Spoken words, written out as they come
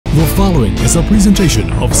following is a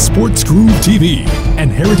presentation of SportsGroove TV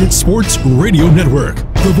and Heritage Sports Radio Network,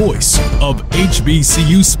 the voice of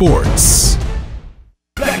HBCU sports.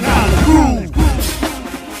 Black Collar Groove.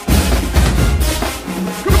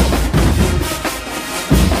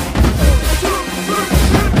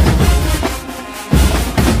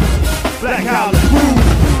 Black Collar Groove.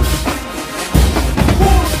 1,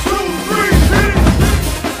 2, 3, hit it.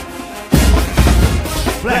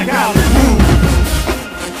 Black Collar Groove.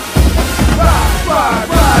 Ride,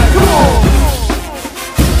 come on.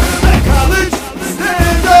 Black College,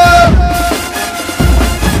 stand up.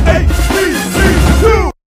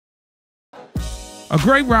 HBCU. A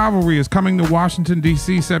great rivalry is coming to Washington,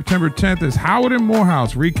 D.C. September 10th as Howard and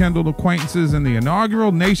Morehouse rekindle acquaintances in the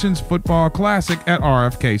inaugural Nations Football Classic at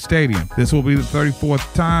RFK Stadium. This will be the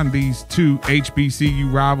 34th time these two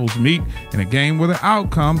HBCU rivals meet in a game where the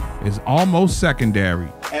outcome is almost secondary.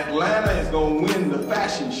 Atlanta is going to win the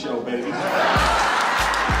fashion show, baby.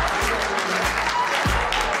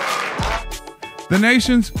 The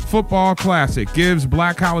Nations Football Classic gives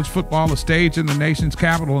black college football a stage in the nation's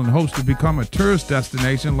capital and hopes to become a tourist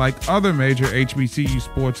destination like other major HBCU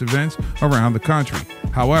sports events around the country.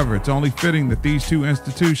 However, it's only fitting that these two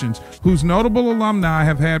institutions, whose notable alumni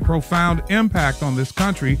have had profound impact on this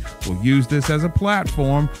country, will use this as a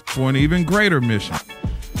platform for an even greater mission.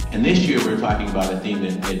 And this year we're talking about a theme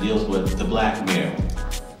that deals with the black male,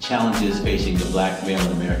 challenges facing the black male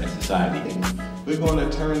in American society. And we're going to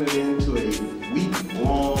turn it into a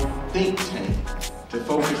week-long think tank to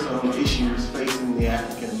focus on issues facing the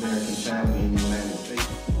African-American family in the United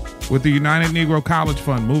States. With the United Negro College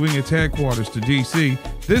Fund moving its headquarters to D.C.,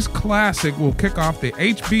 this classic will kick off the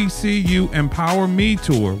HBCU Empower Me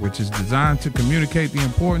Tour, which is designed to communicate the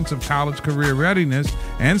importance of college career readiness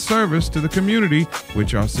and service to the community,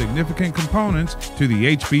 which are significant components to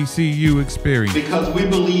the HBCU experience. Because we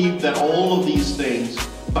believe that all of these things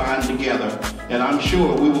bind together, and I'm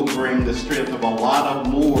sure we will bring the strength of a lot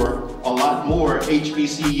more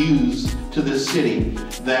HBCUs to this city,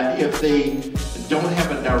 that if they don't have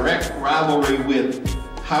a direct rivalry with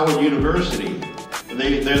Howard University,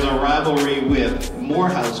 there's a rivalry with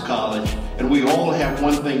Morehouse College, and we all have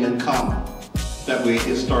one thing in common, that we're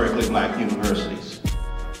historically black universities.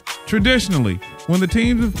 Traditionally, when the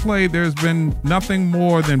teams have played, there's been nothing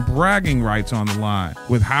more than bragging rights on the line,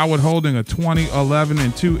 with Howard holding a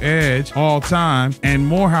 20-11-2 edge all time and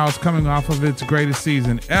Morehouse coming off of its greatest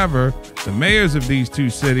season ever. The mayors of these two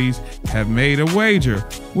cities have made a wager,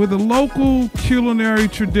 with a local culinary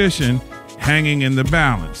tradition hanging in the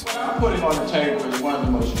balance. What I'm putting on the table is one of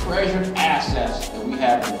the most treasured assets that we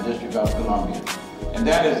have in the District of Columbia, and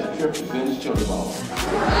that is a trip to Vince Chili Bowl.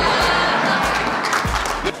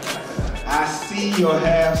 I see your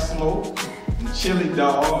half-smoked chili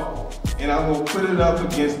dog, and I'm going to put it up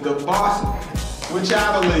against the Boston, which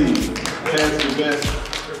I believe has the best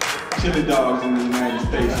chili dogs in the United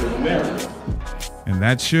States of America. And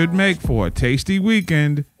that should make for a tasty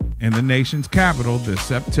weekend in the nation's capital this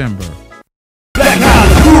September. Black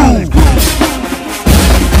Collar Groove.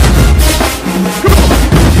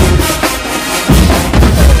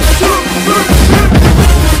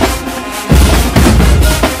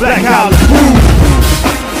 Black Collar Groove.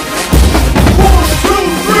 1, 2,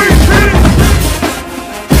 3, hit it.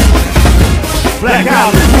 Black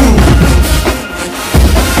Collar Groove.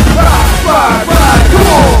 Ride, come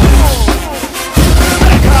on.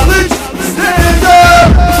 Black College, stand up.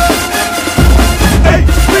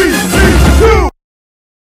 HBCU.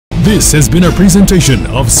 This has been a presentation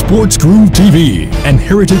of SportsGroove TV and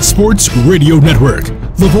Heritage Sports Radio Network,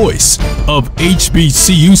 the voice of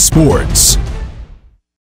HBCU sports.